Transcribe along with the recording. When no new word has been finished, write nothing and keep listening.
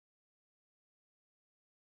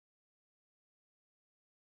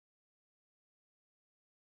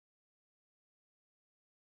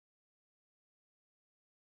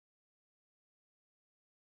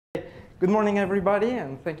Good morning, everybody,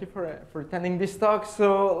 and thank you for attending this talk.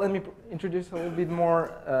 So let me introduce a little bit more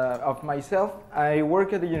of myself. I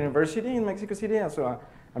work at the university in Mexico City, so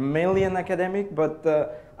I'm mainly an academic, but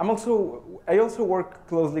I also work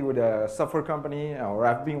closely with a software company, or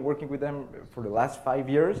I've been working with them for the last 5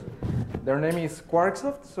 years. Their name is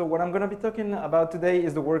Quarksoft. So what I'm going to be talking about today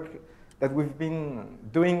is the work that we've been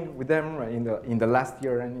doing with them in the last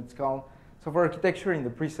year, and it's called software architecture in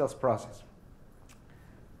the pre-sales process.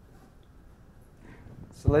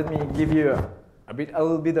 So let me give you a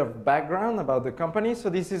little bit of background about the company. So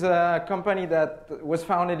this is a company that was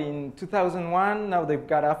founded in 2001. Now they've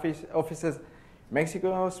got offices in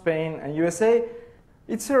Mexico, Spain, and USA.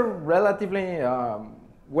 It's a relatively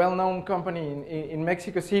well-known company in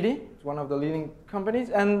Mexico City. It's one of the leading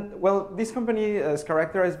companies. And well, this company is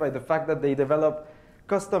characterized by the fact that they develop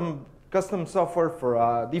custom software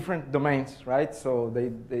for different domains, right? So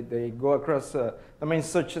they go across domains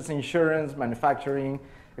such as insurance, manufacturing,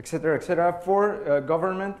 et cetera, for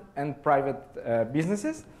government and private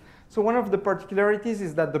businesses. So one of the particularities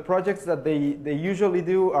is that the projects that they usually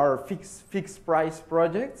do are fixed price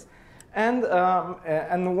projects. And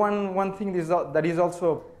one thing that is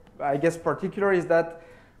also, I guess, particular is that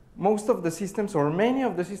most of the systems, or many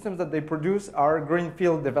of the systems that they produce, are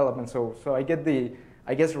greenfield development. So I get the,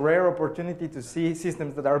 I guess, rare opportunity to see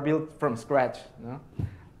systems that are built from scratch. No?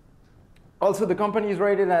 Also, the company is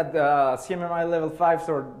rated at CMMI level 5,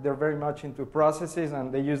 so they're very much into processes,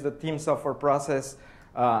 and they use the team software process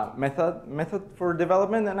method for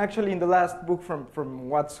development. And actually, in the last book from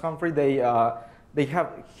Watts Humphrey, there's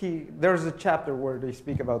a chapter where they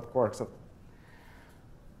speak about Quarksoft.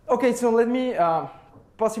 Okay, so let me.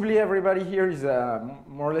 Possibly everybody here is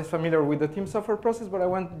more or less familiar with the team software process, but I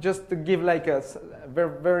want just to give like a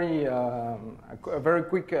very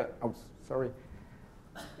quick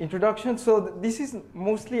introduction. So this is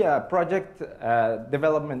mostly a project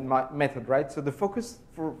development method, right? So the focus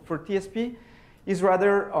for TSP is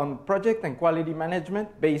rather on project and quality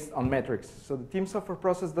management based on metrics. So the team software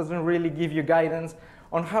process doesn't really give you guidance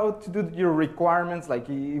on how to do your requirements. Like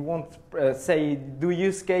it won't say do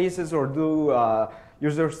use cases or do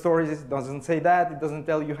user stories. It doesn't say that. It doesn't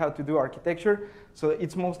tell you how to do architecture. So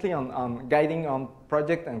it's mostly on guiding on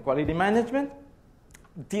project and quality management.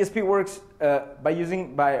 TSP works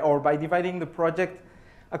by dividing the project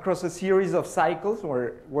across a series of cycles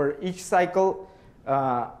where each cycle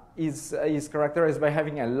is characterized by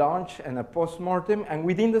having a launch and a post-mortem. And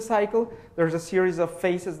within the cycle, there's a series of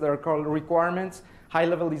phases that are called requirements,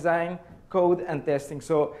 high-level design, code, and testing.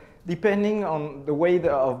 So depending on the way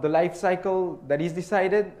of the life cycle that is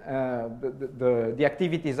decided, the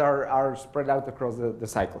activities are spread out across the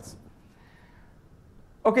cycles.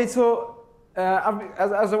 Okay, so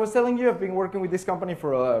as I was telling you, I've been working with this company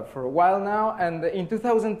for a while now, and in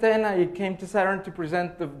 2010 I came to SATURN to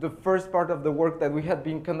present the first part of the work that we had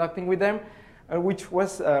been conducting with them, which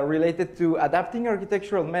was related to adapting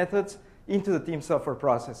architectural methods into the team software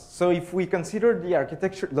process. So if we consider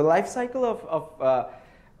the life cycle of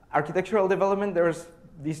architectural development, there's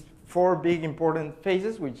these 4 big important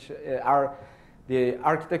phases, which are the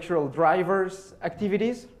architectural drivers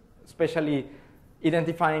activities, especially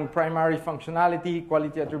identifying primary functionality,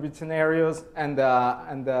 quality attribute scenarios, and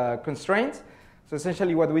constraints. So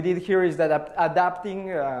essentially what we did here is that adapting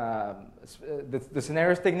the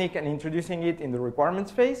scenarios technique and introducing it in the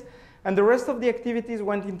requirements phase. And the rest of the activities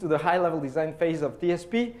went into the high-level design phase of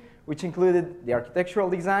TSP, which included the architectural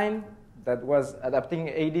design, that was adapting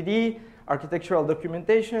ADD, architectural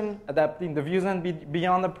documentation, adapting the views and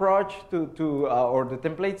beyond approach or the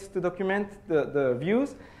templates to document the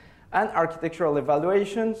views, and architectural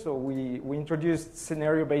evaluation. So we introduced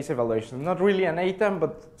scenario-based evaluation. Not really an ATAM,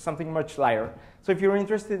 but something much lighter. So if you're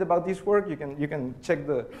interested about this work, you can check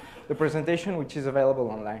the presentation, which is available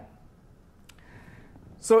online.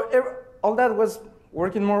 So all that was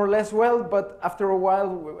working more or less well, but after a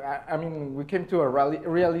while, I mean, we came to a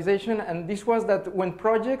realization, and this was that when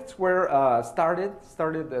projects were started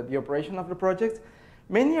the operation of the projects,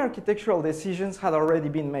 many architectural decisions had already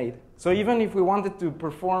been made. So even if we wanted to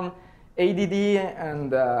perform ADD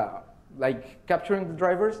and like capturing the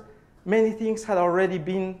drivers, many things had already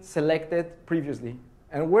been selected previously.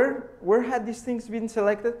 And where had these things been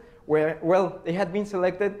selected? Well, they had been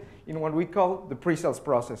selected in what we call the pre-sales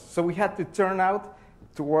process. So we had to turn out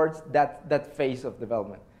towards that phase of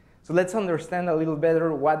development. So let's understand a little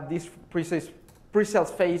better what this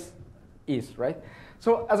pre-sales phase is, right?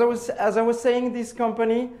 So as I was saying, this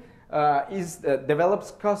company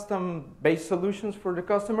develops custom-based solutions for the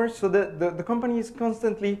customers. So the company is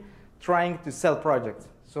constantly trying to sell projects.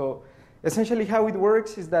 So Essentially, how it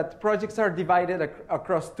works is that projects are divided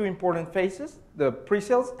across two important phases, the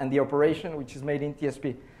pre-sales and the operation, which is made in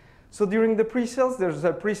TSP. So during the pre-sales, there's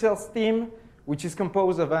a pre-sales team, which is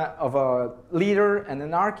composed of a leader and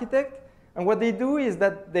an architect. And what they do is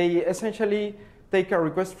that they essentially take a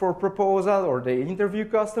request for proposal, or they interview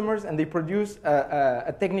customers, and they produce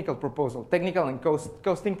a technical proposal, technical and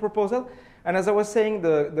costing proposal. And as I was saying,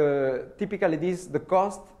 typically the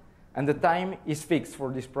cost and the time is fixed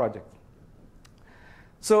for this project.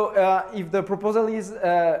 So if the proposal is,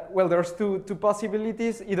 well, there's two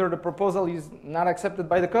possibilities. Either the proposal is not accepted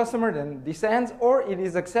by the customer, then this ends, or it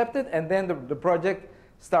is accepted, and then the project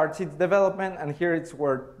starts its development, and here it's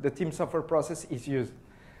where the team software process is used.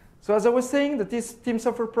 So as I was saying, the team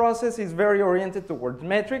software process is very oriented towards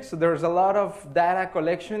metrics. So there's a lot of data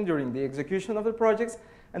collection during the execution of the projects,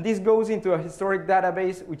 and this goes into a historic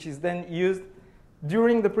database, which is then used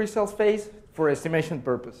during the pre-sales phase for estimation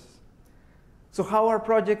purposes. So how are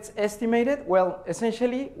projects estimated? Well,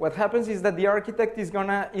 essentially, what happens is that the architect is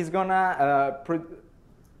gonna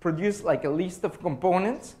produce like a list of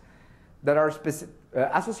components that are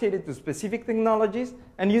associated to specific technologies,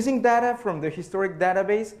 and using data from the historic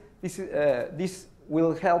database, this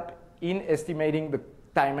will help in estimating the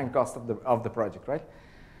time and cost of the project, right?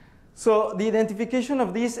 So the identification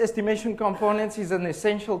of these estimation components is an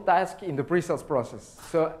essential task in the pre-sales process.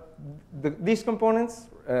 So these components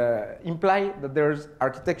imply that there's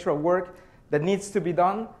architectural work that needs to be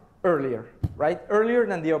done earlier, right? Earlier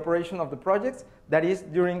than the operation of the projects, that is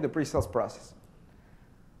during the pre-sales process.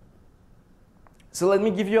 So let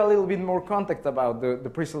me give you a little bit more context about the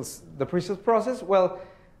pre-sales process. Well,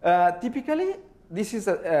 typically, this is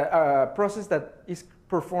a process that is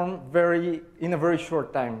performed in a very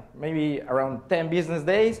short time, maybe around 10 business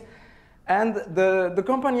days. And the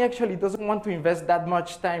company actually doesn't want to invest that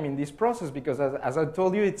much time in this process because, as I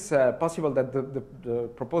told you, it's possible that the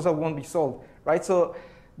proposal won't be solved, right? So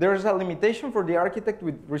there's a limitation for the architect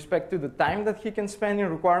with respect to the time that he can spend in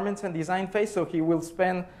requirements and design phase. So he will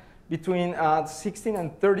spend between 16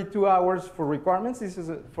 and 32 hours for requirements. This is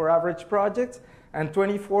for average projects, and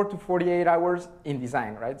 24 to 48 hours in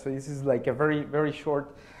design, right? So this is like a very, very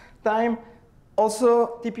short time.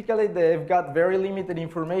 Also, typically, they've got very limited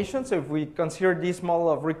information. So if we consider this model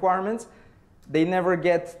of requirements, they never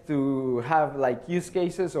get to have like use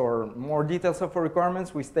cases or more details of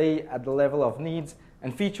requirements. We stay at the level of needs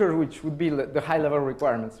and features, which would be the high-level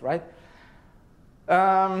requirements, right?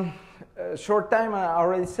 Short time, I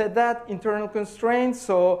already said that. Internal constraints.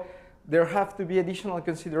 So there have to be additional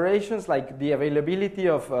considerations like the availability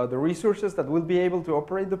of the resources that will be able to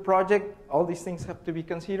operate the project. All these things have to be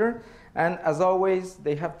considered. And as always,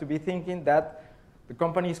 they have to be thinking that the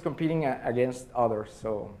company is competing against others.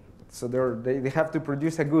 So they have to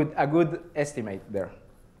produce a good estimate there.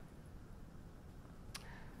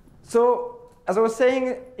 So as I was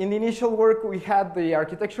saying, in the initial work, we had the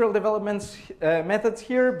architectural development methods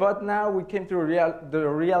here, but now we came to the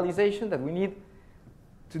realization that we need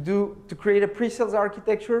to create a pre-sales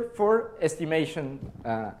architecture for estimation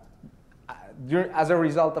as a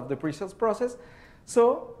result of the pre-sales process.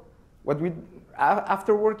 So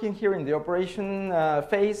after working here in the operation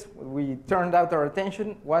phase, we turned out our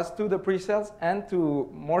attention was to the pre-sales and to,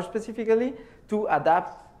 more specifically, to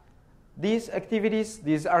adapt these activities,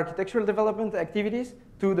 these architectural development activities,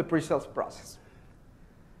 to the pre-sales process.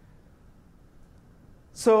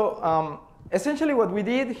 So essentially what we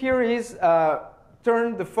did here is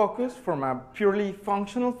turn the focus from a purely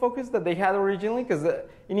functional focus that they had originally, because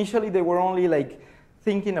initially they were only like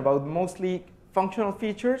thinking about mostly functional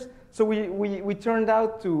features. So we turned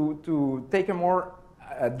out to take a more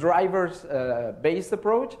drivers-based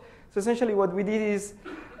approach. So essentially what we did is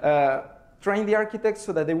train the architects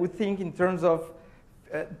so that they would think in terms of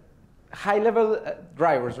high-level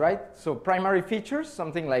drivers, right? So primary features,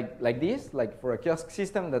 something like this, like for a kiosk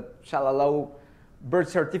system that shall allow birth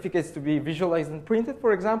certificates to be visualized and printed,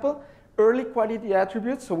 for example. Early quality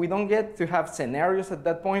attributes, so we don't get to have scenarios at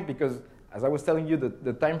that point because, as I was telling you,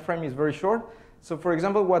 the time frame is very short. So for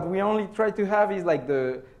example, what we only try to have is like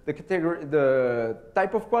the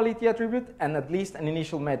type of quality attribute and at least an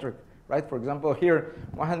initial metric, right? For example, here,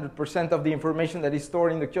 100% of the information that is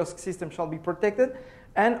stored in the kiosk system shall be protected,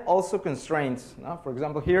 and also constraints. For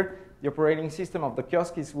example, here, the operating system of the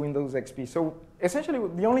kiosk is Windows XP. So essentially,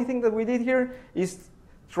 the only thing that we did here is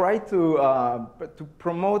try to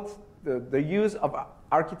promote the use of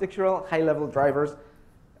architectural high-level drivers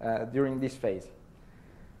during this phase.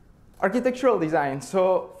 Architectural design.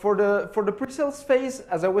 So for the pre-sales phase,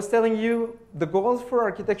 as I was telling you, the goals for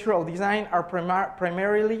architectural design are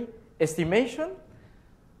primarily estimation,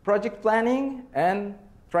 project planning, and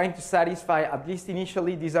trying to satisfy, at least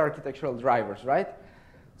initially, these architectural drivers, right?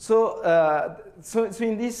 So, so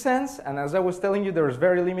in this sense, and as I was telling you, there's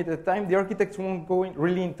very limited time, the architects won't go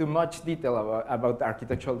really into much detail about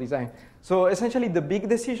architectural design. So essentially, the big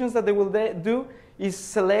decisions that they will do is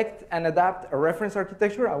select and adapt a reference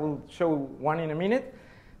architecture. I will show one in a minute.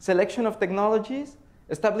 Selection of technologies,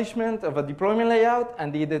 establishment of a deployment layout,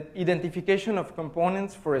 and the identification of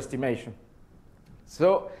components for estimation.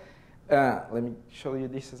 So let me show you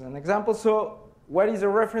this as an example. So what is a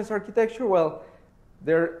reference architecture? Well,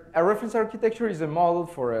 a reference architecture is a model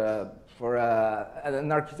for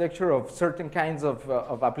an architecture of certain kinds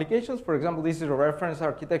of applications. For example, this is a reference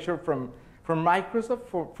architecture from Microsoft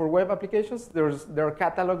for web applications. There are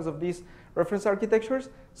catalogs of these reference architectures.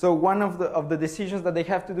 So one of the decisions that they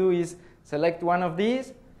have to do is select one of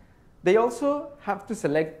these. They also have to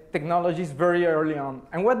select technologies very early on.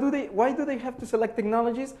 And why do they have to select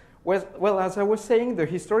technologies? Well, as I was saying, the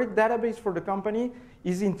historic database for the company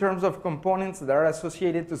is in terms of components that are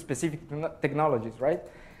associated to specific technologies, right?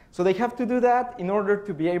 So they have to do that in order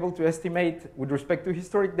to be able to estimate with respect to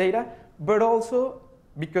historic data, but also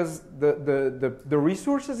because the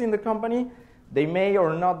resources in the company, they may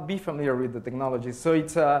or not be familiar with the technologies. So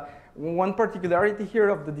it's one particularity here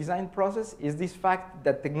of the design process is this fact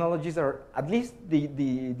that technologies are, at least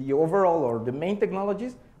the overall or the main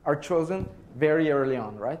technologies, are chosen very early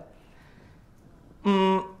on, right?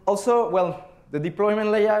 Also, well, the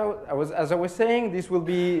deployment layout, as I was saying, this will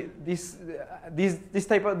be these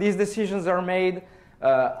decisions are made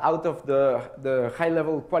out of the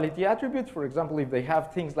high-level quality attributes. For example, if they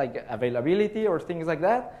have things like availability or things like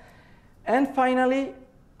that. And finally,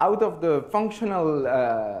 out of the functional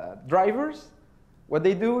drivers, what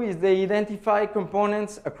they do is they identify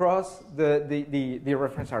components across the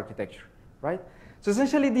reference architecture, right? So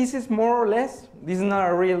essentially, this is more or less, this is not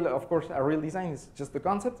a real, of course, a real design, it's just the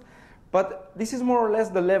concept. But this is more or less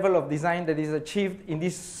the level of design that is achieved in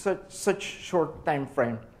this such short time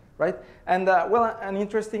frame, right? And well, an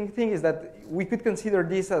interesting thing is that we could consider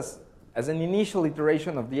this as an initial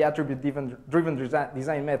iteration of the attribute-driven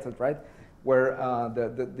design method, right? Where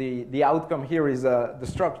the outcome here is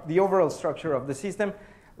the overall structure of the system,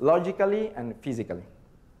 logically and physically.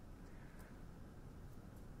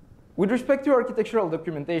 With respect to architectural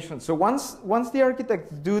documentation, so once the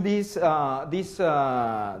architects do this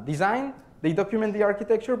design, they document the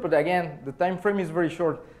architecture, but again, the time frame is very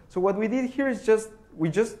short. So what we did here is we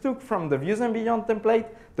just took from the Views and Beyond template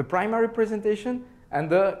the primary presentation and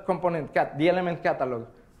the the element catalog,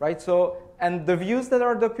 right? So, and the views that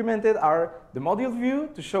are documented are the module view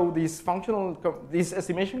to show these these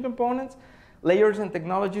estimation components, layers and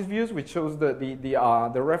technologies views, which shows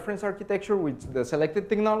the reference architecture with the selected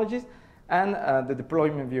technologies, and the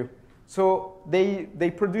deployment view. So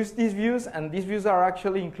they produce these views, and these views are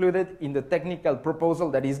actually included in the technical proposal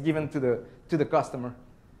that is given to the customer.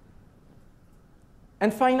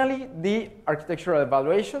 And finally, the architectural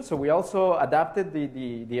evaluation. So we also adapted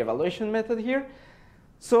the evaluation method here.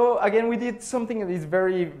 So again, we did something that is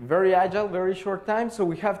very, very agile, very short time. So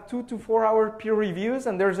we have 2 to 4 hour peer reviews,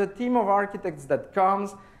 and there's a team of architects that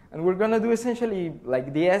comes, and we're going to do essentially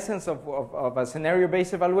like the essence of a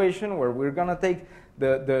scenario-based evaluation, where we're going to take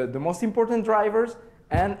the most important drivers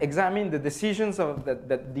and examine the decisions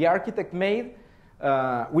that the architect made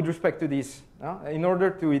with respect to this, in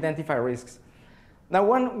order to identify risks. Now,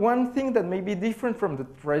 one thing that may be different from the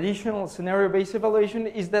traditional scenario-based evaluation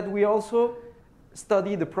is that we also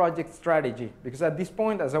study the project strategy, because at this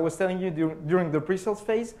point, as I was telling you during the pre-sales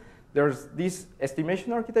phase, there's this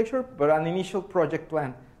estimation architecture, but an initial project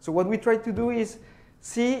plan. So what we try to do is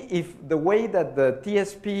see if the way that the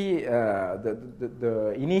TSP,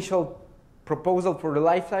 the initial proposal for the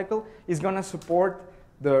life cycle, is going to support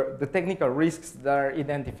the technical risks that are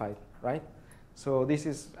identified, right? So this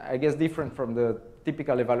is, I guess, different from the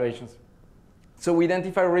typical evaluations. So we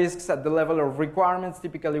identify risks at the level of requirements.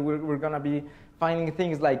 Typically, we're going to be finding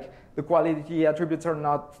things like the quality attributes are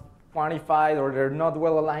not quantified, or they're not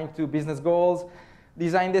well aligned to business goals.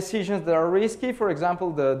 Design decisions that are risky. For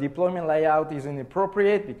example, the deployment layout is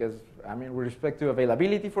inappropriate because, I mean, with respect to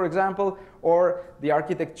availability, for example, or the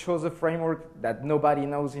architect chose a framework that nobody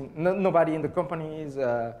knows, nobody in the company is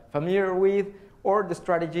familiar with, or the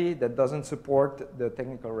strategy that doesn't support the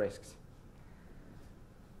technical risks.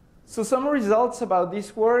 So some results about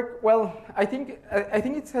this work. Well, I think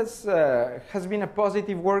it has been a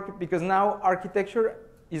positive work, because now architecture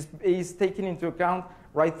is taken into account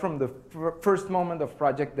right from the first moment of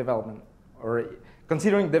project development, or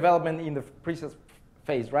considering development in the pre-sales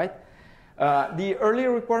phase, right? The early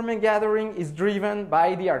requirement gathering is driven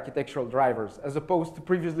by the architectural drivers, as opposed to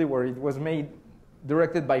previously where it was made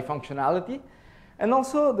directed by functionality. And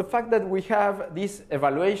also the fact that we have these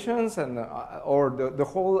evaluations and, or the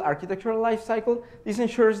whole architectural life cycle, this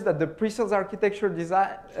ensures that the pre-sales architecture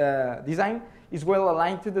design is well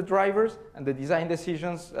aligned to the drivers and the design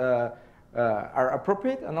decisions are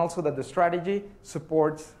appropriate, and also that the strategy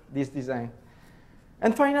supports this design.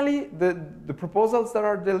 And finally, the proposals that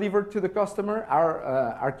are delivered to the customer are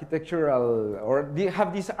architectural, or they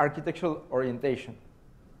have this architectural orientation.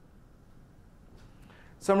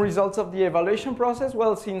 Some results of the evaluation process.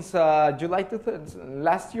 Well, since July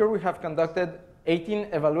last year, we have conducted 18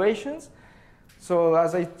 evaluations. So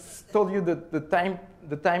as I told you, the time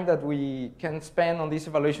that we can spend on these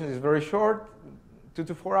evaluations is very short, 2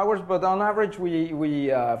 to 4 hours. But on average,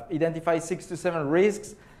 we identify 6 to 7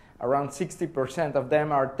 risks. Around 60% of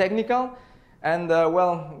them are technical. And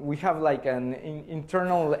well, we have like an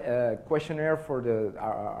internal questionnaire for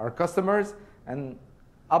our customers. And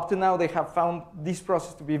up to now, they have found this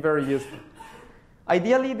process to be very useful.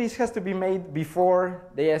 Ideally, this has to be made before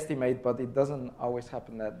they estimate, but it doesn't always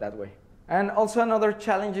happen that way. And also another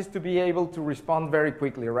challenge is to be able to respond very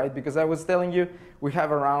quickly, right? Because I was telling you, we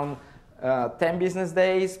have around 10 business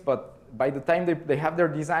days, but by the time they have their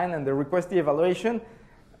design and they request the evaluation,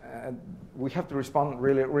 we have to respond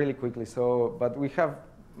really, really quickly. So, but we have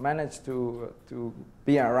managed to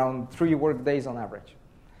be around 3 work days on average.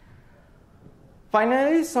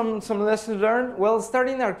 Finally, some lessons learned. Well,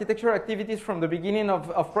 starting architecture activities from the beginning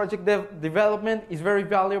of project development is very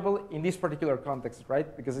valuable in this particular context,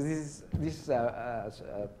 right? Because this is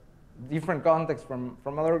a different context from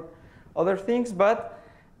other things. But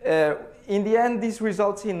in the end, this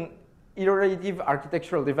results in iterative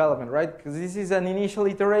architectural development, right? Because this is an initial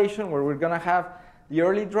iteration where we're going to have the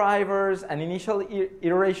early drivers, an initial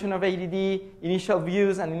iteration of ADD, initial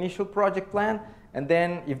views, and initial project plan. And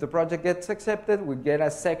then if the project gets accepted, we get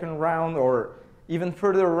a second round or even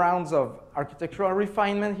further rounds of architectural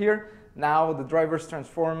refinement here. Now the drivers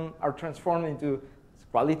are transformed into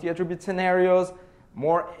quality attribute scenarios,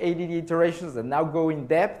 more ADD iterations that now go in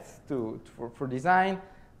depth for design.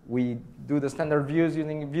 We do the standard views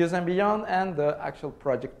using views and beyond, and the actual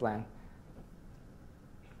project plan.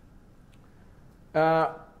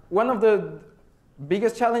 One of the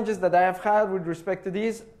biggest challenges that I have had with respect to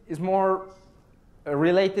this is more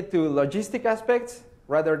related to logistic aspects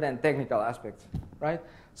rather than technical aspects, right?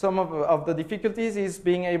 Some of the difficulties is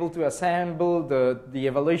being able to assemble the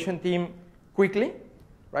evaluation team quickly,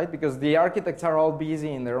 right? Because the architects are all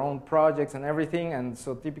busy in their own projects and everything, and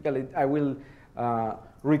so typically I will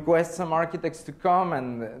request some architects to come,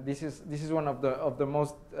 and this is one of the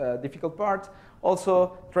most difficult parts.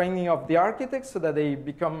 Also, training of the architects so that they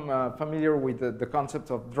become familiar with the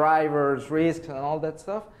concepts of drivers, risks, and all that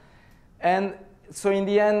stuff. And so in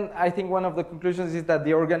the end, I think one of the conclusions is that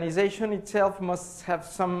the organization itself must have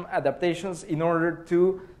some adaptations in order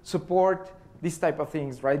to support this type of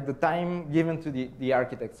things, right? The time given to the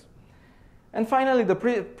architects. And finally, the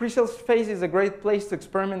pre-sales phase is a great place to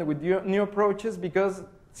experiment with new approaches, because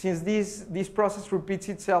since this process repeats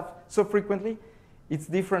itself so frequently, it's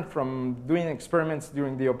different from doing experiments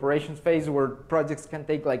during the operations phase, where projects can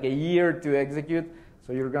take like a year to execute.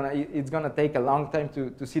 So it's gonna take a long time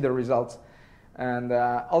to see the results. And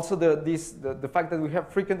also the fact that we have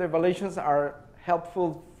frequent evaluations are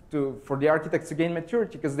helpful for the architects to gain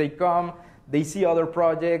maturity, because they come, they see other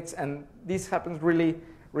projects, and this happens really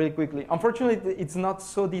quickly. Unfortunately, it's not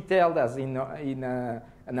so detailed as in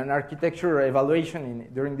an architecture evaluation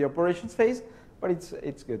during the operations phase, but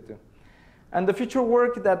it's good too. And the future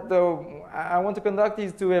work that I want to conduct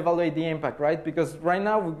is to evaluate the impact, right? Because right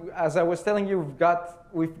now, as I was telling you,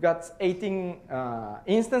 we've got 18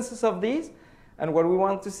 instances of these. And what we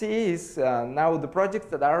want to see is now the projects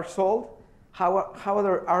that are sold, how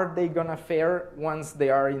are they going to fare once they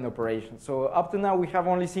are in operation? So up to now, we have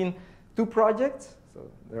only seen 2 projects.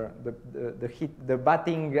 So the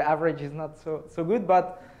batting average is not so good.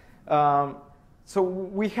 But so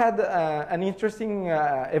we had an interesting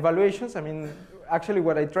evaluations. I mean, actually,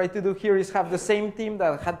 what I tried to do here is have the same team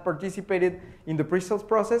that had participated in the pre-sales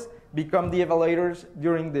process become the evaluators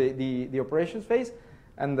during the operations phase.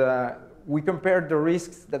 And we compared the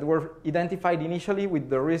risks that were identified initially with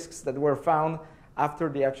the risks that were found after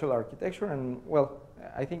the actual architecture. And well,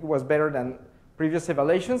 I think it was better than previous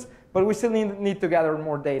evaluations, but we still need to gather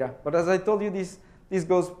more data. But as I told you, this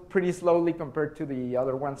goes pretty slowly compared to the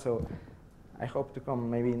other one. So I hope to come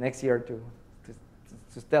maybe next year to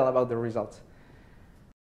tell about the results.